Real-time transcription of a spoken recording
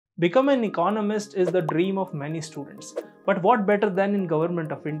Become an economist is the dream of many students. But what better than in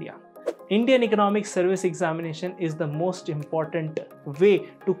Government of India? Indian Economic Service Examination is the most important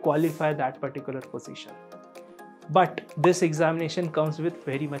way to qualify that particular position. But this examination comes with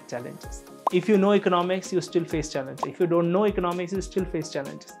very much challenges. If you know economics, you still face challenges. If you don't know economics, you still face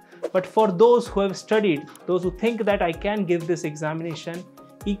challenges. But for those who have studied, those who think that I can give this examination,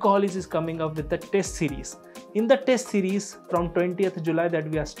 Ecoholics is coming up with the test series. In the test series from 20th July that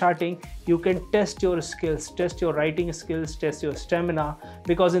we are starting, you can test your skills, test your writing skills, test your stamina,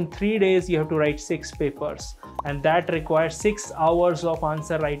 because in 3 days you have to write 6 papers, and that requires 6 hours of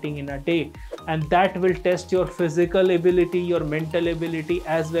answer writing in a day, and that will test your physical ability, your mental ability,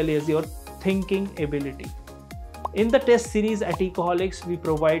 as well as your thinking ability. In the test series at Ecoholics, we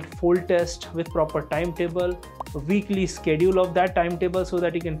provide full test with proper timetable, a weekly schedule of that timetable so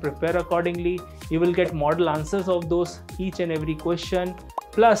that you can prepare accordingly. You will get model answers of those each and every question.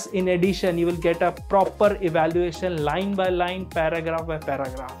 Plus, in addition, you will get a proper evaluation line by line, paragraph by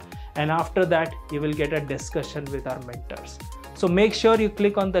paragraph. And after that, you will get a discussion with our mentors. So make sure you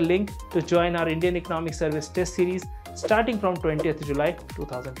click on the link to join our Indian Economic Service test series starting from 20th July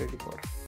 2024.